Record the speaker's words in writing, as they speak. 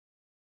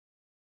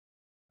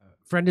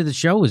friend of the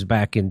show is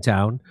back in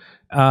town.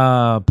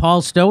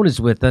 Paul Stone is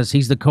with us.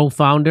 He's the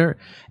co-founder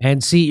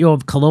and CEO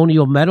of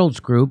Colonial Metals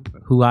Group,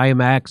 who I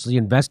am actually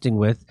investing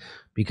with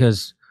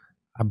because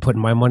I'm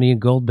putting my money in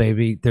gold,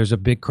 baby. There's a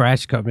big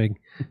crash coming.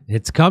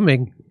 It's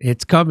coming.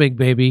 It's coming,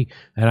 baby.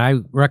 And I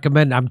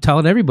recommend, I'm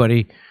telling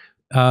everybody,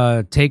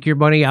 take your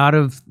money out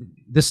of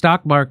the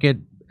stock market,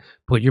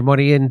 put your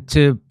money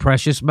into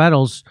precious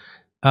metals.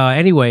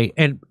 Anyway,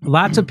 and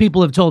lots of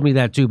people have told me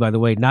that too, by the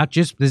way.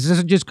 This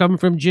isn't just coming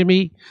from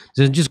Jimmy.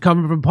 This isn't just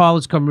coming from Paul.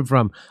 It's coming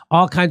from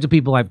all kinds of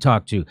people I've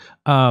talked to.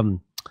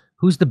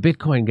 Who's the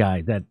Bitcoin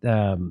guy? That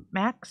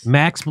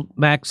Max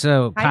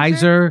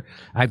Kaiser.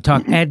 I've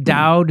talked Ed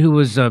Dowd, who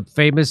was a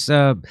famous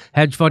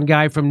hedge fund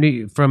guy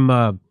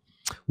from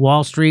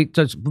Wall Street.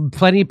 So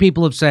plenty of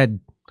people have said,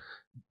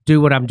 do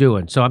what I'm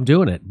doing. So I'm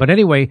doing it. But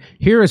anyway,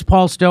 here is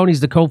Paul Stone. He's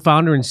the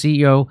co-founder and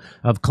CEO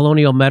of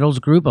Colonial Metals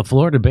Group, a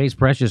Florida-based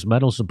precious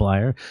metal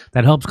supplier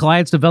that helps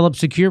clients develop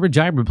secure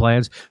retirement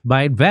plans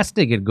by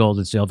investing in gold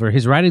and silver.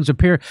 His writings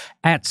appear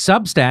at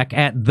Substack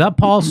at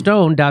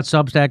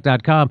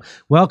thepaulstone.substack.com.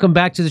 Welcome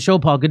back to the show,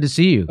 Paul. Good to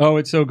see you. Oh,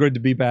 it's so good to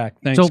be back.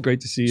 Thanks.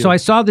 Great to see you. So I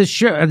saw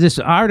this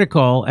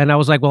article, and I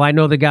was like, well, I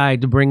know the guy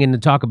to bring in to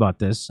talk about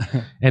this.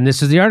 And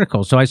this is the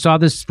article. So I saw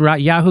this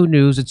throughout Yahoo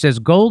News. It says,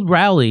 gold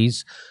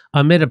rallies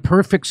amid a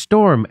perfect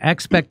storm,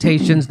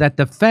 expectations that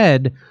the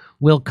Fed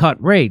will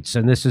cut rates.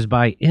 And this is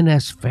by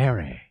Ines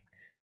Ferre.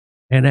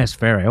 Ines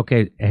Ferre.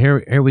 Okay,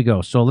 here we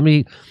go. So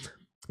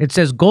it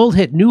says gold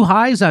hit new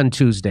highs on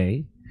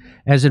Tuesday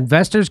as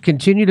investors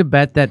continue to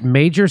bet that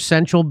major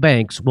central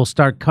banks will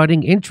start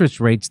cutting interest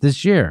rates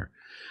this year.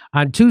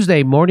 On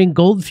Tuesday, morning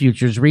gold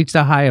futures reached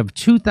a high of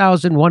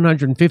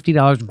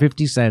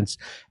 $2,150.50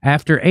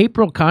 after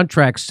April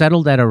contracts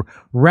settled at a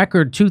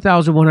record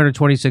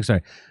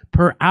 $2,126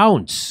 per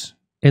ounce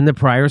in the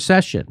prior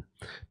session.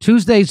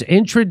 Tuesday's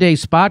intraday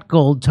spot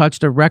gold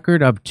touched a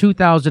record of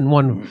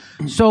 2001.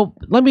 So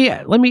let me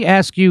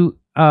ask you,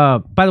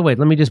 by the way,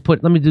 let me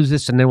do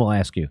this and then we'll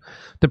ask you.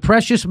 The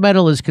precious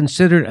metal is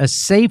considered a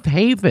safe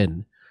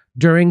haven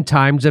during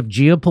times of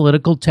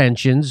geopolitical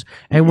tensions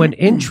and when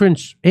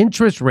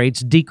interest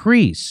rates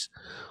decrease.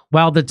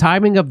 While the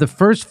timing of the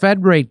first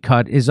Fed rate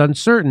cut is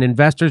uncertain,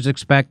 investors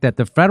expect that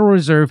the Federal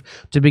Reserve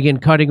to begin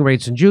cutting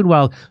rates in June.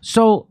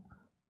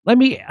 Let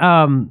me,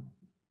 and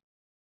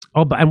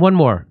one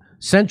more.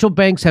 Central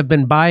banks have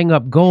been buying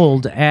up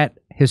gold at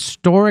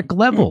historic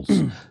levels.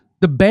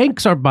 The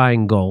banks are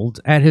buying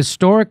gold at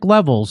historic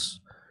levels.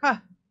 Huh.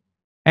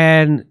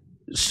 And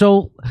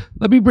so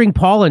let me bring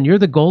Paul in. You're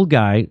the gold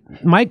guy.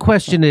 My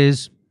question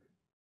is,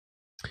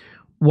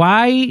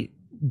 why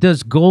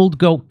does gold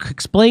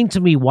explain to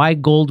me why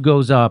gold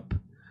goes up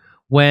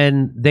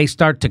when they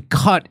start to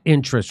cut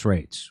interest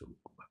rates?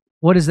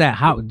 What is that?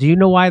 How do you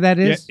know why that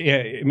is?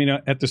 Yeah. I mean,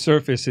 at the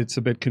surface, it's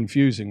a bit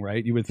confusing,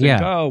 right? You would think,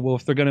 oh, well,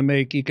 if they're going to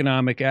make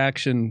economic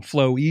action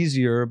flow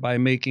easier by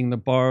making the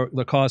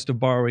cost of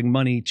borrowing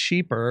money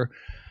cheaper,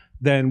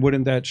 then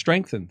wouldn't that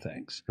strengthen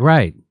things?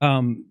 Right.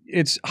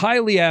 It's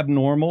highly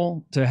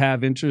abnormal to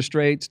have interest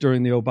rates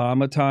during the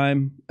Obama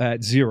time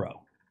at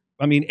zero.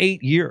 I mean,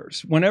 8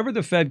 years. Whenever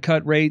the Fed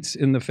cut rates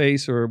in the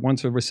face or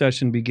once a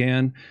recession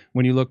began,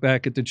 when you look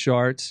back at the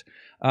charts,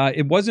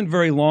 it wasn't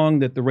very long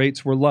that the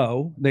rates were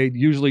low. They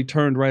usually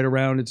turned right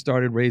around and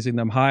started raising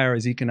them higher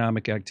as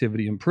economic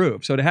activity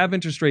improved. So to have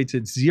interest rates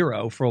at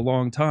zero for a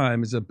long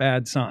time is a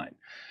bad sign.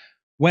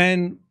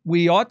 When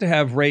we ought to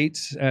have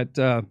rates at,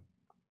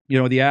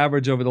 the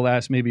average over the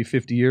last maybe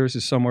 50 years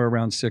is somewhere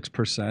around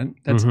 6%.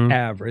 That's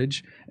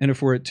average. And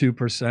if we're at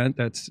 2%,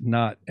 that's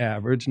not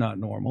average, not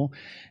normal.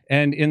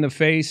 And in the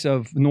face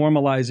of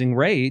normalizing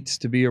rates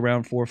to be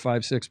around 4,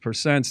 5,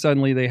 6%,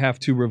 suddenly they have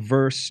to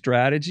reverse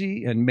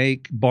strategy and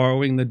make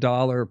borrowing the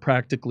dollar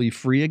practically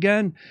free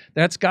again.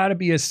 That's got to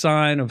be a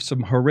sign of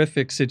some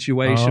horrific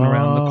situation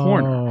around the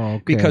corner.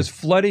 Okay. Because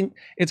flooding,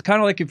 it's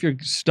kind of like if you're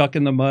stuck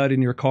in the mud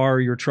in your car or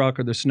your truck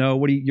or the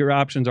snow, your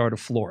options are to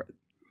floor it.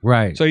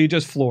 Right. So you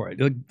just floor it.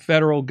 The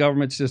federal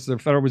government's the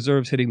Federal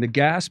Reserve's hitting the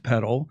gas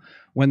pedal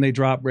when they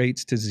drop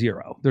rates to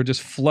zero. They're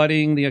just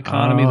flooding the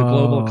economy, the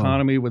global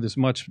economy, with as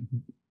much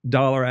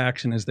dollar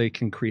action as they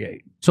can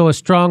create. So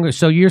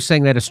you're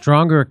saying that a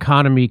stronger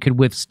economy could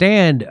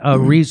withstand a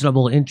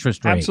reasonable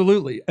interest rate?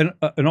 Absolutely. An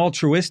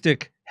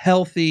altruistic,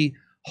 healthy,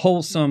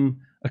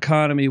 wholesome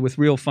economy with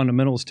real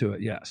fundamentals to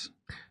it, yes.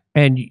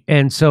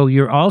 And so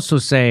you're also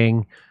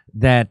saying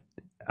that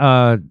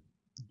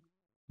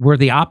we're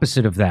the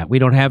opposite of that. We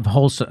don't have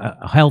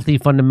healthy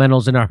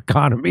fundamentals in our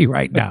economy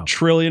right now. $1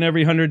 trillion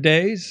every 100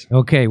 days.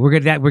 Okay, we're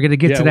gonna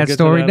get to that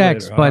story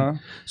next. But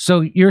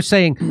so you're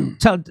saying,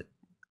 but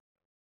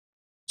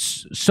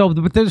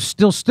they're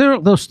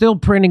still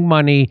printing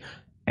money,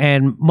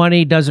 and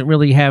money doesn't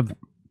really have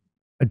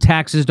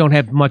taxes. Don't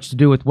have much to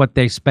do with what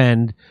they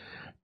spend.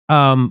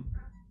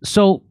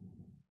 So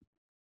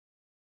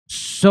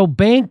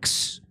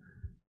banks.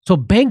 So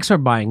banks are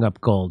buying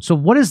up gold. So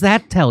what does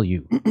that tell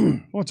you?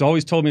 Well, it's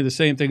always told me the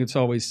same thing it's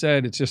always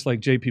said. It's just like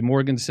J.P.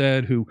 Morgan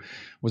said, who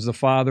was the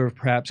father of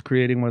perhaps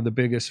creating one of the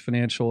biggest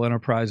financial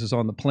enterprises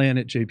on the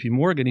planet, J.P.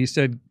 Morgan. He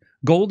said,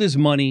 Gold is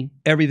money.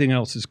 Everything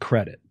else is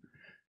credit.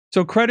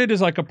 So credit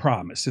is like a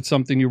promise. It's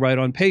something you write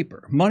on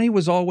paper. Money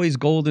was always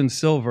gold and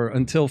silver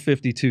until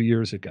 52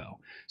 years ago.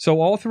 So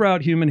all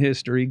throughout human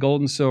history, gold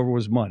and silver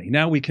was money.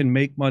 Now we can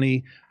make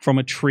money from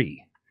a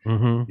tree.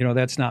 You know,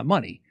 that's not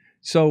money.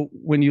 So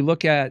when you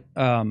look at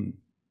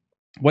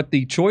what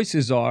the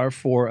choices are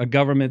for a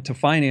government to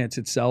finance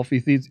itself,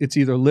 it's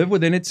either live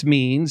within its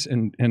means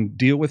and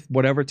deal with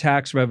whatever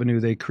tax revenue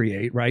they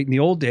create, right? In the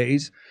old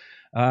days,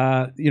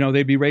 you know,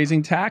 they'd be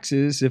raising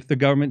taxes if the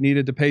government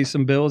needed to pay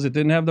some bills it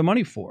didn't have the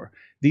money for.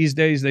 These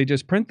days, they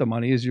just print the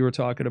money, as you were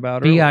talking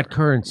about earlier. Fiat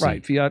currency.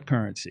 Right, fiat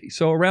currency.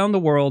 So around the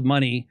world,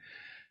 money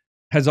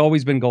has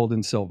always been gold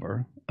and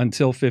silver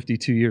until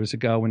 52 years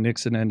ago when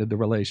Nixon ended the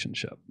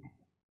relationship.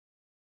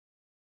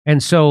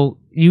 And so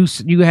you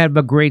had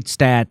a great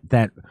stat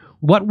that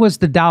what was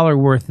the dollar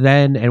worth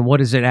then and what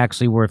is it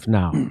actually worth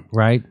now,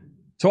 right?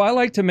 So I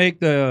like to make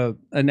the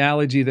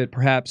analogy that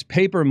perhaps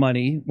paper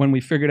money, when we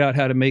figured out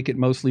how to make it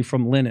mostly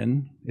from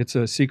linen, it's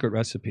a secret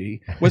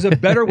recipe, was a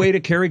better way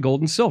to carry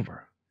gold and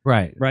silver.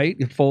 Right. Right?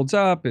 It folds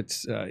up.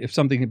 It's if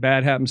something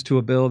bad happens to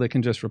a bill, they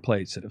can just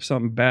replace it. If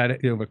something bad,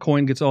 you know, if a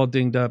coin gets all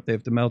dinged up, they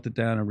have to melt it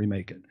down and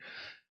remake it.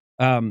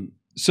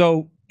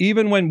 So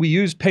even when we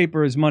use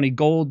paper as money,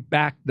 gold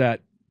backed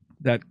that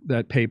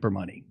paper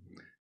money.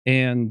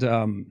 And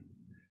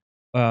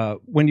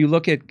when you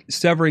look at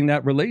severing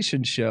that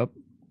relationship,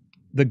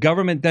 the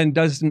government then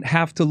doesn't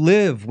have to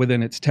live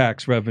within its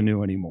tax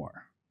revenue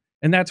anymore.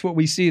 And that's what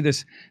we see,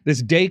 this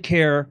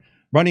daycare,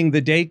 running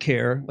the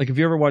daycare. Like if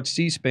you ever watch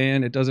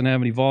C-SPAN, it doesn't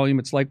have any volume.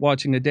 It's like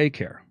watching a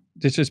daycare.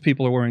 It's just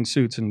people are wearing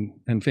suits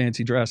and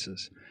fancy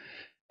dresses.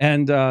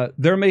 And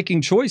they're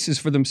making choices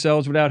for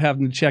themselves without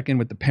having to check in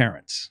with the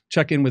parents,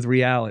 check in with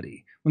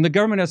reality. When the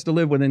government has to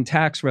live within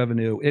tax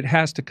revenue, it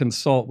has to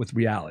consult with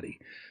reality.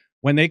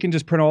 When they can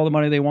just print all the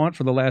money they want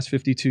for the last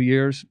 52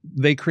 years,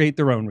 they create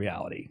their own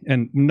reality.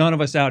 And none of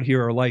us out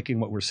here are liking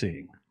what we're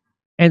seeing.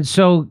 And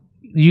so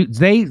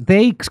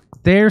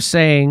they're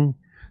saying,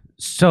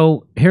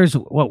 so here's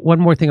one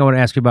more thing I want to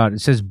ask you about.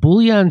 It says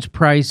bullion's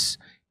price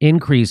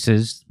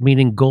increases,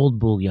 meaning gold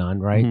bullion,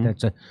 right?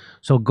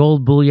 So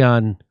gold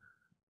bullion,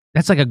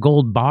 that's like a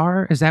gold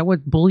bar. Is that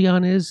what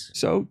bullion is?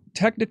 So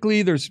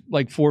technically there's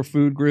like 4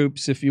 food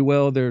groups, if you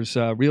will. There's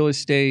real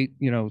estate,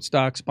 you know,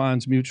 stocks,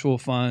 bonds, mutual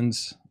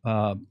funds,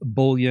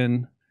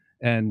 bullion,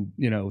 and,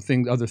 you know,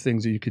 other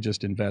things that you could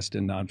just invest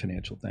in,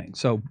 non-financial things.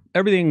 So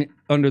everything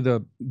under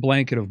the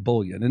blanket of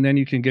bullion. And then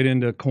you can get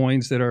into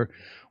coins that are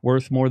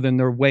worth more than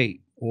their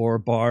weight, or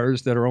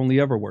bars that are only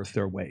ever worth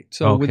their weight.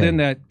 So within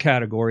that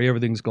category,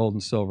 everything's gold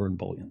and silver and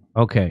bullion.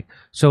 Okay.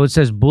 So it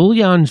says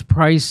bullion's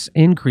price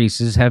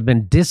increases have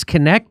been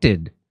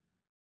disconnected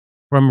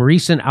from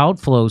recent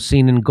outflows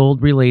seen in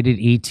gold-related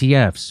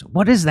ETFs.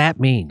 What does that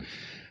mean?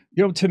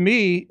 You know, to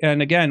me,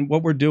 and again,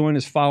 what we're doing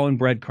is following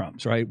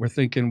breadcrumbs, right? We're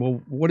thinking,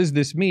 well, what does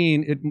this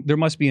mean? There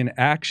must be an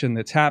action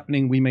that's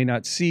happening. We may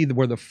not see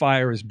where the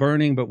fire is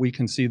burning, but we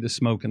can see the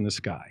smoke in the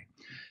sky.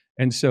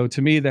 And so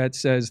to me, that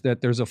says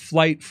that there's a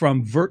flight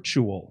from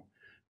virtual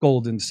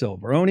gold and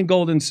silver. Owning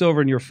gold and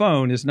silver in your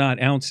phone is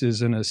not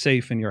ounces in a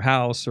safe in your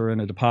house or in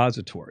a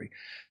depository.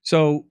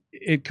 So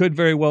it could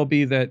very well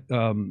be that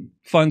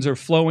funds are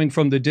flowing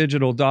from the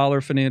digital dollar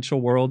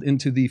financial world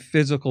into the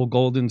physical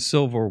gold and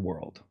silver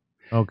world.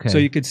 Okay. So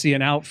you could see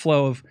an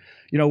outflow of,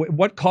 you know,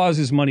 what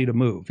causes money to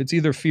move? It's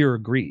either fear or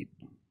greed,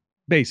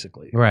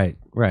 basically. Right.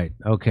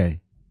 Okay.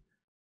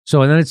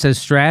 So and then it says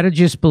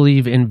strategists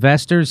believe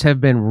investors have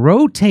been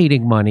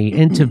rotating money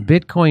into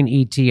Bitcoin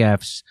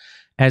ETFs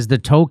as the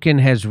token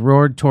has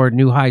roared toward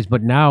new highs.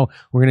 But now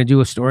we're going to do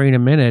a story in a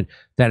minute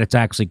that it's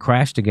actually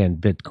crashed again,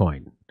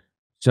 Bitcoin.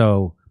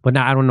 So, but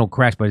now I don't know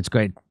crash, but it's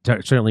great.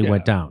 Certainly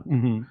went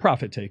down.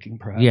 Profit taking,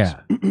 perhaps. Yeah.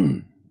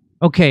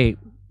 Okay.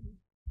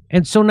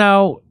 And so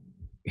now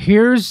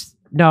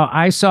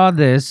I saw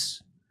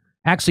this.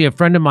 Actually, a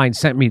friend of mine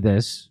sent me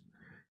this,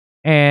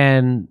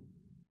 and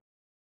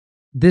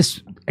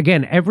this,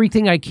 again,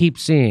 everything I keep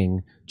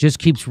seeing just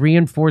keeps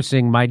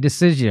reinforcing my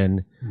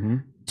decision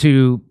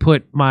to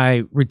put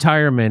my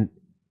retirement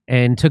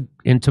into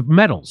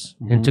metals,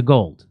 into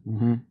gold.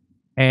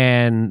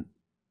 And,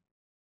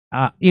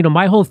 you know,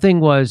 my whole thing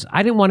was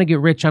I didn't want to get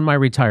rich on my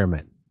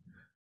retirement.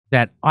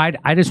 That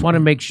I just want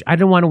to make sure, I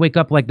didn't want to wake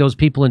up like those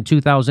people in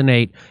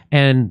 2008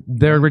 and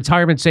their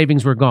retirement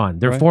savings were gone.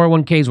 Their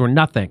 401ks were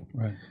nothing.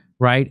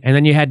 Right. And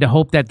then you had to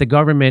hope that the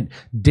government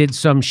did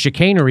some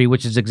chicanery,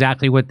 which is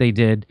exactly what they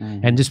did,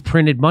 and just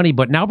printed money.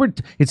 But now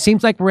it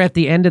seems like we're at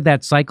the end of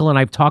that cycle. And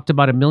I've talked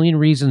about a million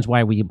reasons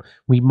why we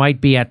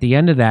might be at the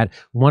end of that.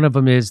 One of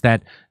them is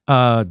that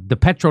the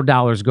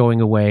petrodollar is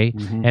going away,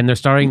 and they're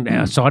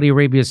starting. Saudi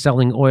Arabia is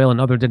selling oil in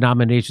other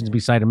denominations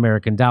beside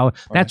American dollar.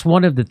 That's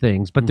one of the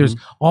things. But there's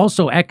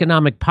also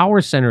economic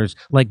power centers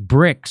like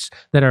BRICS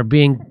that are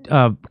being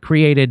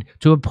created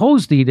to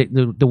oppose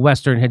the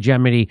Western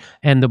hegemony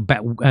and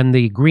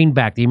the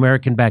greenback, the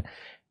American back.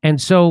 And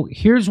so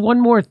here's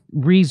one more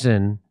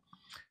reason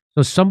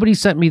So somebody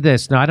sent me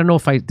this. Now, I don't know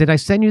if did I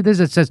send you this?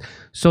 It says,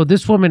 so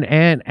this woman,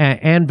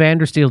 Ann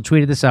Vandersteel,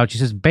 tweeted this out. She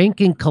says,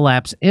 banking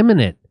collapse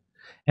imminent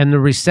and the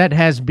reset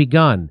has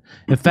begun.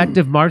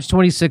 Effective March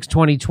 26,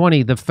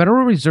 2020, the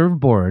Federal Reserve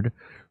Board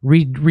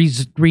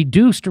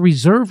reduced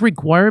reserve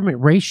requirement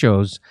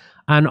ratios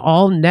on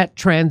all net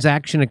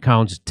transaction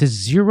accounts to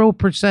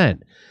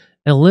 0%,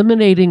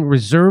 eliminating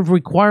reserve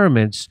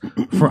requirements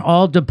for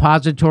all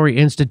depository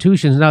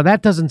institutions. Now,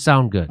 that doesn't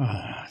sound good.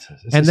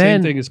 It's the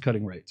same thing as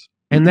cutting rates.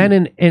 And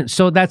then,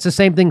 so that's the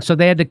same thing. So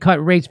they had to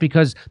cut rates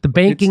because the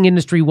banking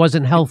industry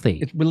wasn't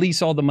healthy.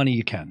 Release all the money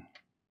you can.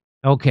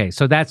 Okay,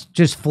 so that's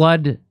just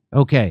flood.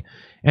 Okay.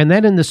 And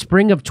then in the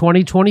spring of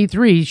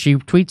 2023, she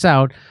tweets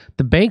out,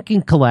 the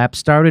banking collapse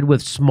started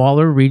with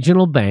smaller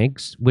regional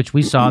banks, which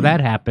we saw that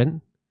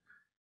happen.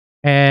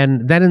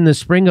 And then in the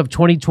spring of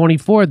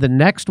 2024, the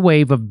next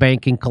wave of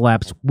banking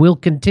collapse will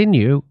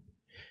continue.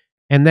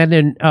 And then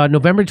in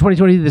November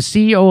 2020, the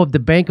CEO of the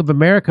Bank of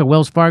America,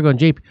 Wells Fargo, and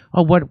JP.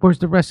 Oh, where's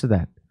the rest of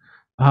that?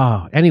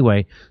 Oh,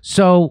 anyway.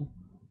 So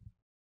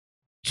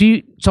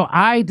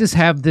I just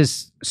have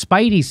this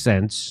spidey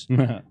sense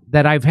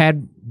that I've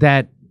had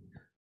that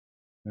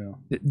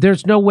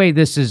there's no way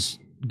this is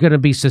going to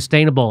be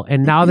sustainable.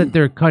 And now that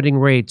they're cutting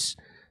rates,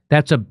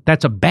 that's a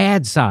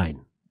bad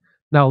sign.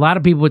 Now, a lot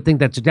of people would think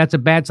that's a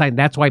bad sign.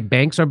 That's why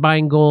banks are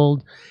buying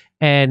gold.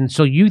 And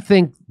so you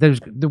think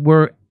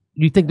we're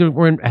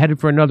headed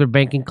for another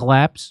banking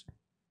collapse?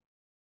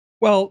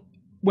 Well,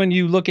 when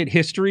you look at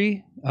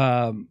history,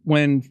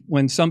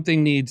 when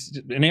something needs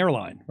an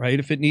airline, right?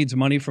 If it needs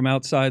money from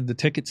outside the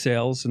ticket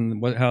sales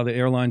and how the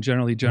airline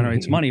generally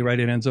generates money, right?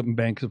 It ends up in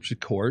bankruptcy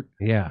court.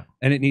 Yeah.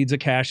 And it needs a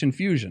cash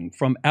infusion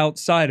from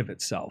outside of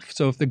itself.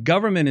 So if the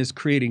government is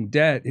creating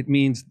debt, it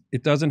means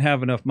it doesn't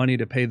have enough money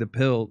to pay the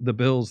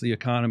bills the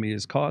economy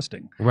is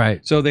costing.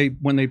 Right. So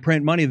when they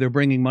print money, they're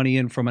bringing money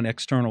in from an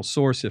external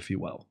source, if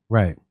you will.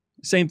 Right.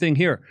 Same thing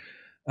here.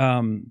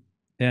 And,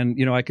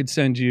 I could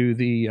send you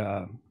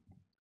the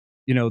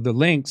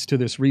links to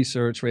this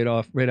research right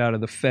out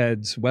of the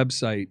Fed's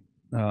website,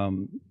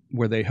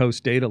 where they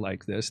host data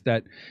like this,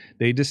 that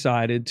they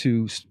decided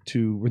to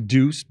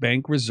reduce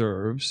bank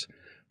reserves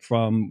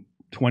from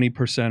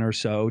 20% or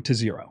so to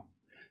zero.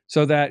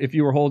 So that if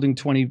you were holding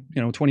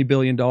 $20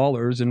 billion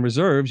in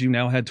reserves, you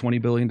now had $20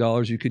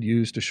 billion you could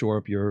use to shore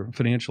up your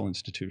financial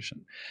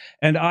institution.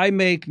 And I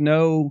make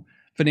no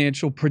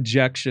financial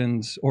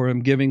projections or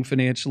am giving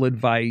financial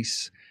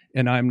advice,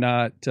 and I'm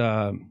not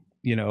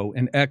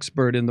an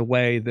expert in the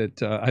way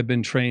that I've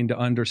been trained to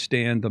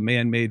understand the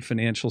man-made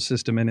financial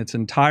system in its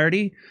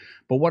entirety.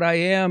 But what I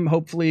am,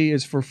 hopefully,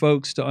 is for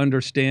folks to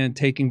understand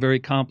taking very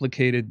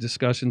complicated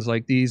discussions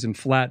like these and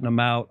flatten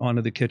them out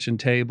onto the kitchen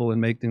table and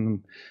making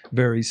them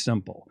very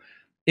simple.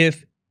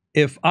 If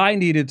I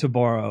needed to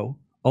borrow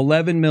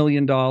 $11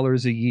 million a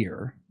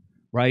year,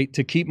 right,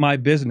 to keep my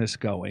business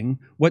going,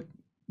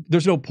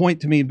 there's no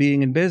point to me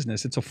being in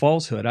business. It's a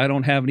falsehood. I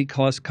don't have any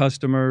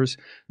customers.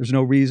 There's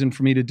no reason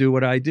for me to do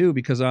what I do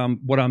because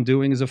what I'm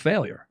doing is a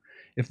failure.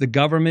 If the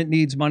government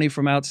needs money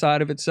from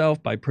outside of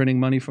itself by printing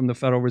money from the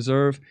Federal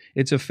Reserve,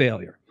 it's a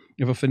failure.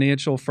 If a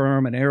financial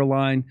firm, an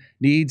airline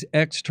needs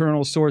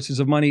external sources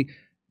of money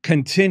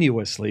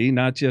continuously,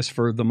 not just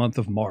for the month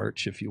of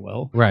March, if you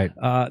will, right,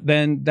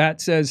 then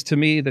that says to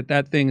me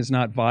that thing is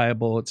not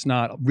viable. It's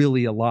not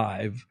really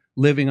alive,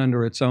 living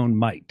under its own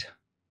might.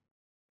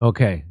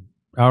 Okay.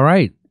 All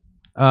right.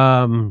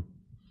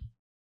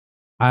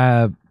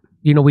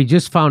 We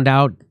just found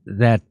out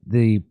that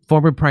the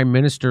former Prime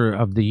Minister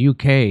of the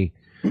UK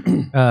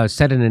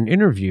said in an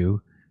interview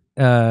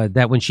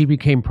that when she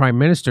became Prime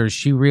Minister,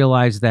 she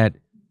realized that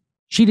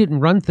she didn't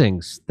run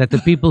things, that the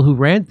people who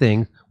ran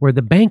things were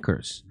the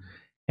bankers,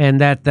 and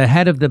that the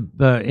head of the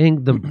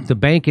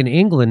bank in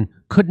England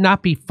could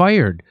not be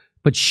fired,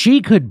 but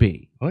she could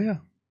be. Oh, yeah.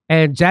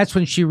 And that's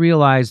when she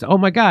realized, oh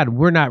my God,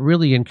 we're not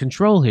really in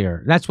control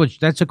here.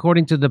 That's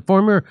according to the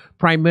former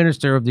Prime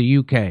Minister of the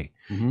UK.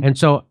 Mm-hmm. And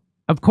so,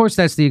 of course,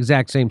 that's the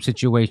exact same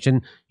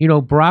situation.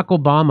 Barack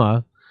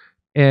Obama,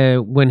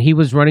 when he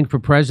was running for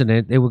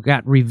president, it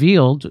got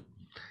revealed.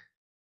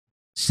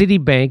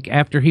 Citibank,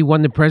 after he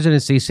won the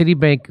presidency,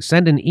 Citibank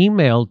sent an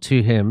email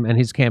to him and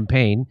his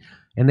campaign,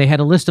 and they had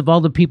a list of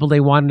all the people they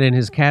wanted in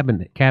his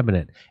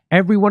cabinet.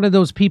 Every one of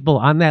those people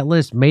on that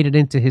list made it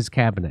into his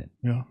cabinet.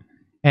 Yeah.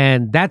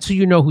 And that's who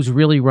you know who's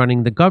really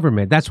running the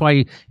government. That's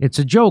why it's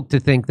a joke to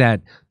think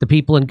that the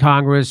people in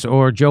Congress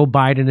or Joe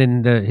Biden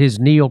and his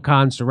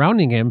neocons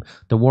surrounding him,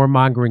 the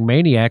warmongering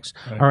maniacs,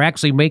 are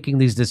actually making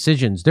these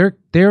decisions.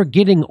 They're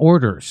getting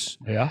orders.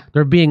 Yeah.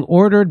 They're being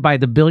ordered by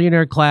the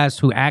billionaire class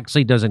who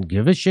actually doesn't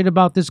give a shit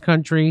about this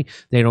country.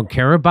 They don't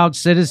care about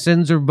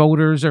citizens or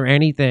voters or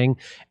anything.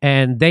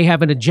 And they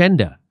have an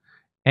agenda.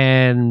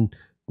 And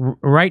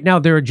right now,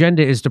 their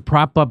agenda is to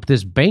prop up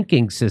this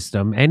banking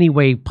system any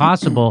way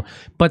possible.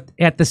 But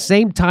at the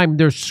same time,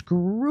 they're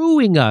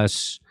screwing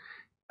us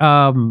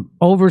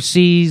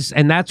overseas.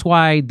 And that's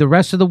why the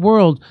rest of the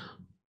world,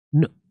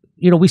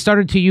 we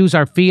started to use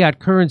our fiat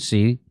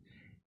currency.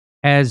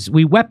 as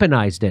we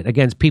weaponized it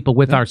against people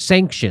with our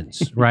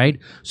sanctions, right?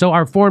 So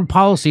our foreign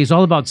policy is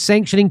all about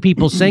sanctioning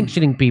people,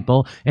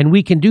 and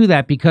we can do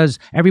that because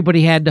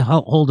everybody had to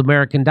hold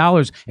American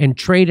dollars and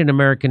trade in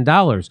American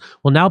dollars.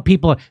 Well, now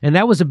people, and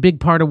that was a big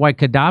part of why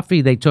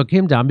Gaddafi, they took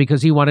him down,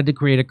 because he wanted to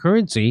create a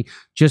currency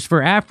just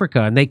for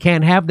Africa, and they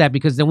can't have that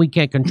because then we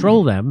can't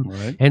control them.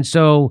 Right. And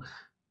so,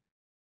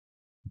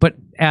 but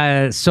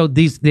so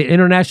the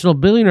international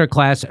billionaire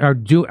class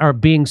are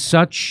being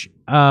such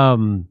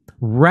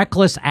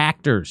reckless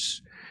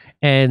actors,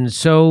 and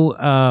so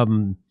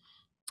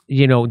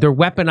they're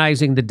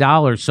weaponizing the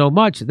dollar so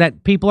much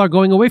that people are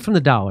going away from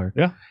the dollar.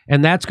 Yeah,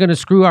 and that's going to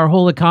screw our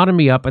whole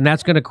economy up, and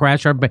that's going to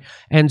crash our.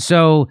 And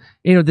so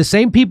the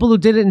same people who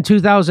did it in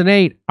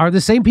 2008 are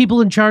the same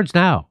people in charge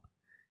now,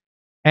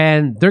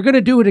 and they're going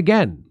to do it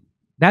again.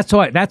 That's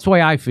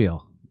why I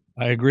feel.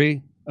 I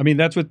agree. I mean,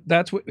 that's what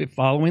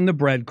following the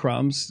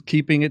breadcrumbs,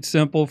 keeping it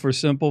simple for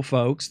simple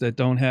folks that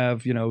don't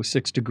have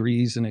 6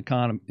 degrees in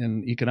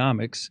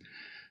economics.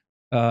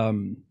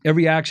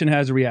 Every action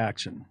has a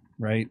reaction,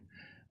 right?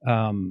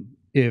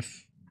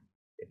 If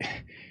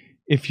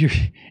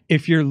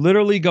you're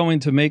literally going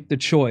to make the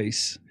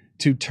choice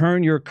to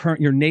turn your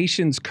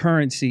nation's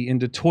currency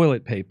into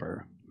toilet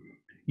paper,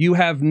 you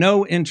have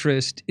no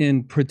interest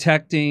in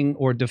protecting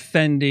or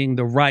defending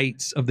the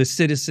rights of the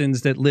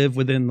citizens that live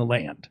within the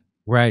land.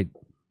 Right.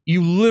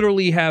 You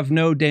literally have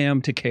no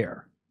damn to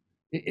care.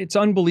 It's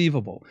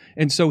unbelievable.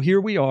 And so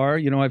here we are.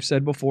 I've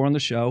said before on the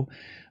show,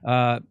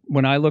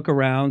 when I look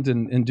around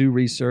and do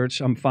research,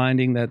 I'm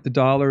finding that the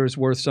dollar is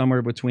worth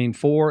somewhere between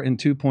 4 and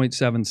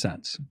 2.7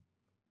 cents.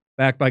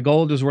 Backed by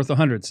gold, it was worth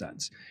 100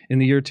 cents. In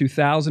the year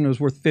 2000, it was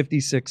worth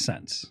 56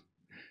 cents.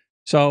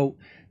 So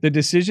the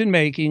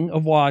decision-making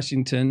of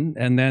Washington,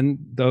 and then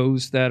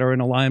those that are in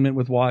alignment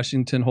with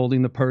Washington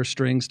holding the purse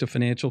strings to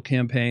financial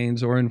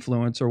campaigns or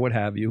influence or what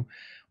have you,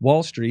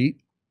 Wall Street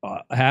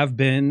have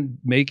been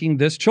making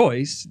this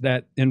choice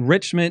that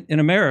enrichment in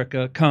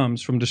America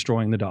comes from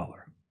destroying the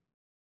dollar.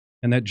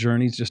 And that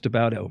journey's just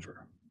about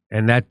over.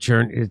 And that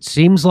journey, it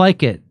seems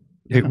like it.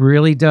 It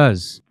really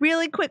does.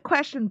 Really quick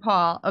question,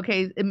 Paul.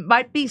 Okay, it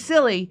might be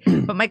silly,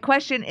 but my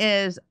question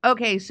is,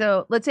 okay,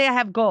 so let's say I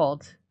have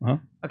gold.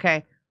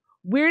 Okay,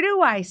 where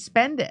do I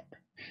spend it?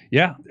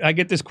 Yeah, I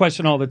get this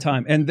question all the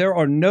time. And there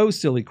are no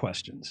silly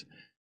questions.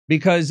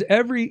 Because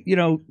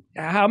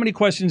how many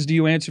questions do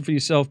you answer for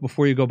yourself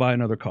before you go buy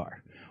another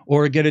car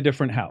or get a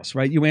different house,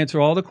 right? You answer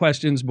all the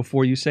questions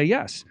before you say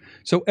yes.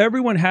 So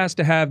everyone has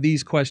to have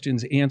these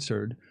questions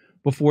answered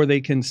before they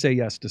can say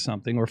yes to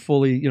something or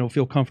fully,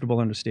 feel comfortable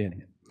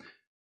understanding it.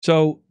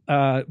 So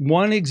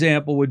one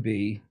example would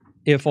be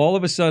if all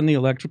of a sudden the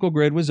electrical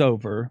grid was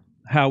over,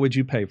 how would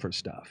you pay for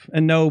stuff?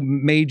 And no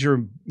major,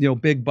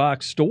 big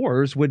box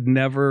stores would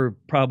never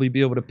probably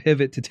be able to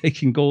pivot to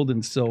taking gold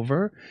and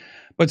silver.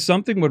 But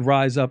something would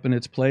rise up in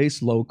its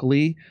place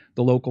locally,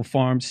 the local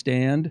farm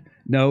stand.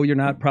 No, you're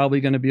not probably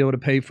going to be able to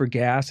pay for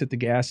gas at the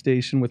gas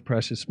station with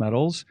precious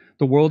metals.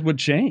 The world would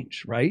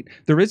change, right?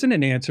 There isn't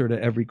an answer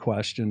to every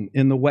question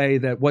in the way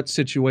that what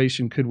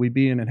situation could we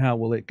be in and how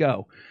will it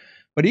go?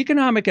 But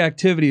economic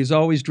activity is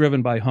always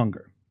driven by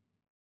hunger.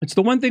 It's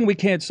the one thing we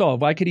can't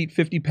solve. I could eat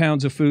 50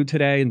 pounds of food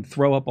today and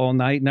throw up all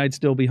night, and I'd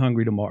still be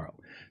hungry tomorrow.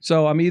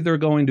 So I'm either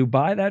going to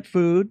buy that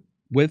food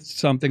with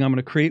something, I'm going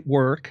to create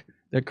work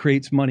that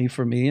creates money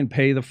for me and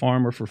pay the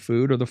farmer for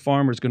food, or the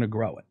farmer's going to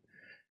grow it.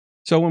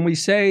 So when we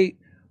say,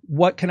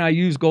 what can I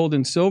use gold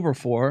and silver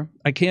for?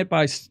 I can't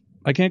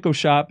go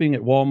shopping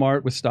at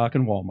Walmart with stock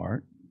in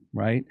Walmart,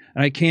 right?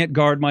 And I can't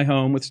guard my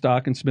home with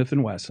stock in Smith &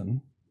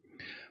 Wesson.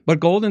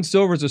 But gold and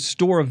silver is a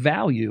store of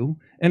value.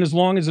 And as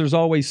long as there's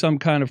always some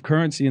kind of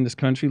currency in this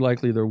country,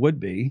 likely there would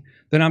be,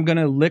 then I'm going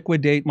to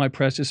liquidate my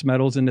precious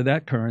metals into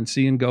that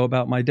currency and go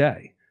about my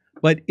day.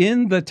 But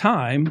in the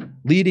time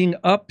leading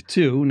up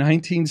to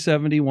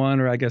 1971,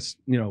 or I guess,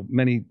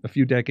 a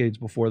few decades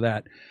before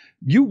that,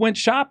 you went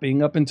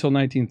shopping up until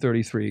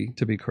 1933,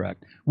 to be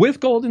correct, with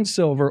gold and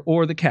silver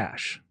or the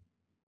cash.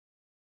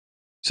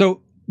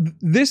 So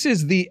this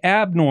is the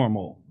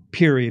abnormal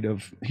period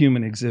of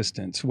human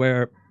existence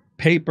where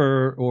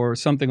paper or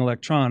something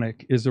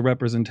electronic is a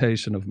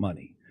representation of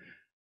money.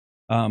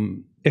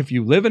 If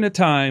you live in a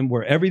time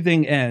where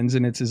everything ends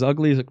and it's as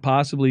ugly as it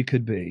possibly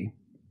could be,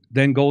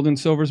 then gold and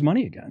silver is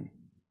money again,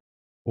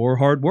 or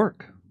hard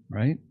work,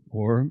 right?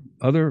 Or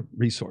other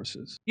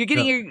resources. You're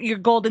getting your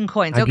golden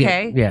coins,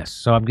 okay? Yes,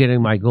 so I'm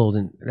getting my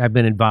golden. I've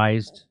been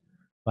advised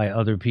by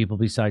other people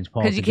besides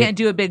Paul. Because you can't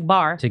do a big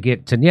bar. What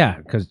are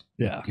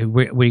you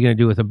going to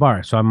do with a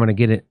bar? So I'm going to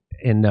get it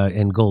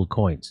in gold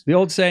coins. The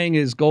old saying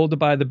is gold to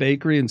buy the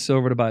bakery and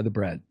silver to buy the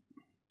bread.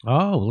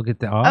 Oh, look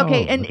at that. Oh,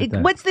 okay,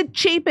 and what's the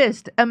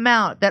cheapest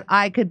amount that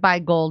I could buy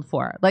gold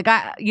for?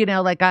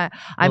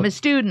 I'm a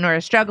student or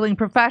a struggling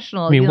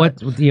professional. I mean, what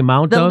the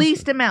amount the of? The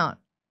least amount.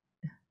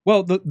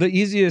 Well, the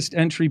easiest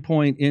entry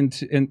point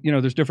into, and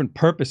there's different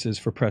purposes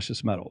for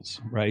precious metals,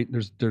 right?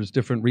 There's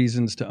different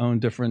reasons to own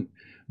different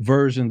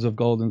versions of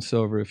gold and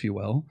silver, if you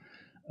will.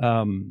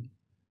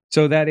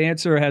 So that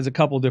answer has a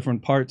couple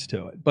different parts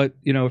to it. But,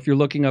 you know, if you're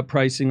looking up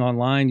pricing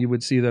online, you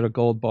would see that a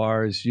gold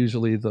bar is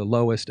usually the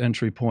lowest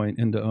entry point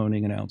into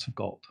owning an ounce of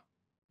gold.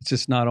 It's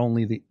just not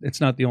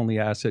the only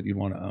asset you'd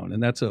want to own.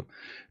 And that's a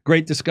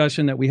great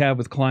discussion that we have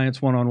with clients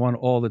one-on-one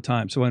all the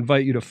time. So I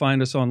invite you to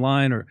find us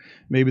online, or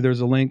maybe there's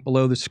a link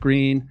below the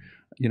screen.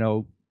 You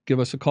know, give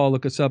us a call,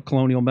 look us up,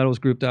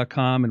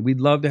 colonialmetalsgroup.com, and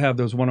we'd love to have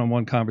those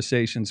one-on-one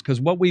conversations,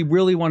 because what we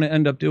really want to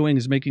end up doing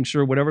is making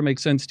sure whatever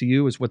makes sense to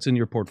you is what's in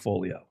your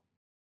portfolio.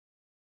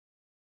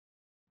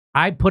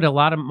 I put a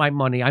lot of my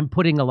money, I'm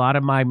putting a lot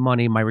of my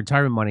money, my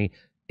retirement money,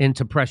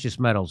 into precious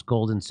metals,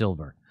 gold and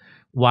silver.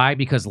 Why?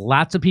 Because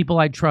lots of people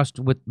I trust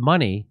with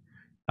money,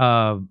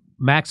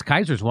 Max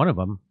Kaiser's one of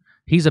them.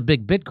 He's a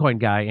big Bitcoin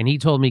guy, and he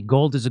told me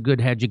gold is a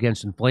good hedge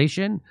against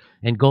inflation,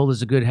 and gold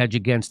is a good hedge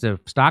against the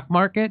stock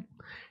market.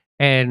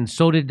 And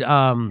so did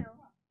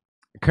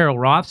Carol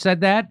Roth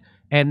said that.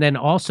 And then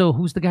also,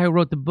 who's the guy who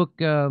wrote the book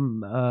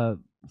from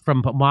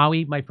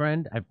Maui, my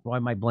friend? Why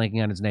am I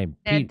blanking on his name?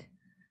 Ed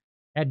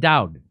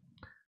Dowd.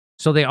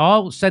 So they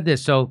all said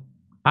this, so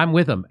I'm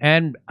with them.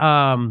 And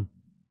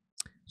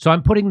so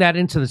I'm putting that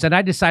into this. And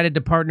I decided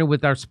to partner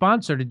with our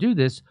sponsor to do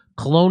this,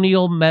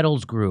 Colonial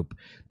Metals Group.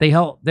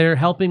 They're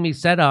helping me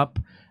set up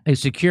a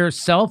secure,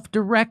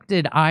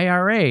 self-directed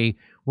IRA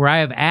where I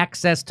have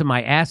access to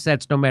my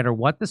assets no matter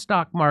what the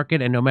stock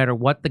market and no matter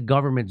what the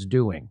government's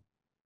doing.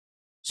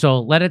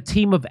 So let a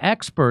team of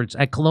experts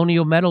at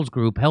Colonial Metals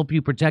Group help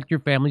you protect your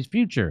family's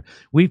future.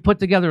 We've put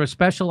together a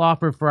special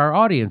offer for our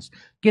audience.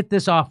 Get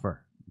this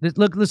offer.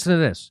 Listen to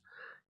this.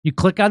 You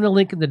click on the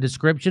link in the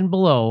description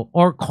below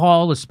or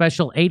call a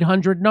special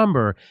 800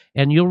 number,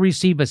 and you'll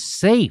receive a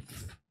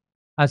safe,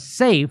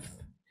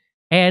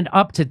 and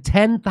up to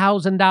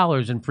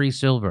 $10,000 in free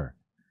silver.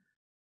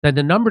 Then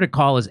the number to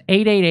call is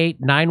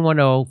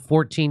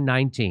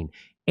 888-910-1419.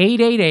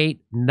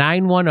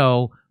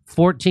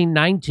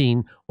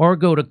 888-910-1419, or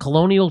go to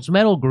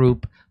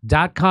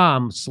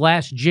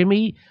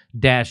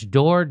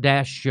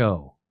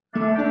colonialsmetalgroup.com/Jimmy-Dore-show.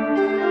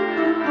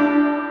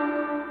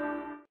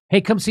 Hey,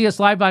 come see us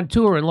live on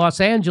tour in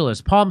Los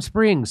Angeles, Palm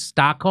Springs,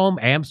 Stockholm,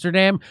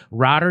 Amsterdam,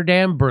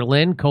 Rotterdam,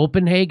 Berlin,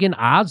 Copenhagen,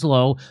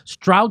 Oslo,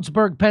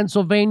 Stroudsburg,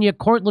 Pennsylvania,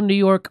 Cortland, New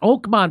York,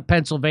 Oakmont,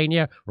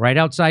 Pennsylvania, right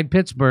outside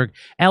Pittsburgh,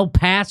 El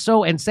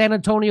Paso, and San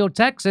Antonio,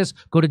 Texas.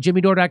 Go to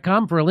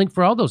jimmydore.com for a link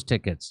for all those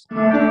tickets.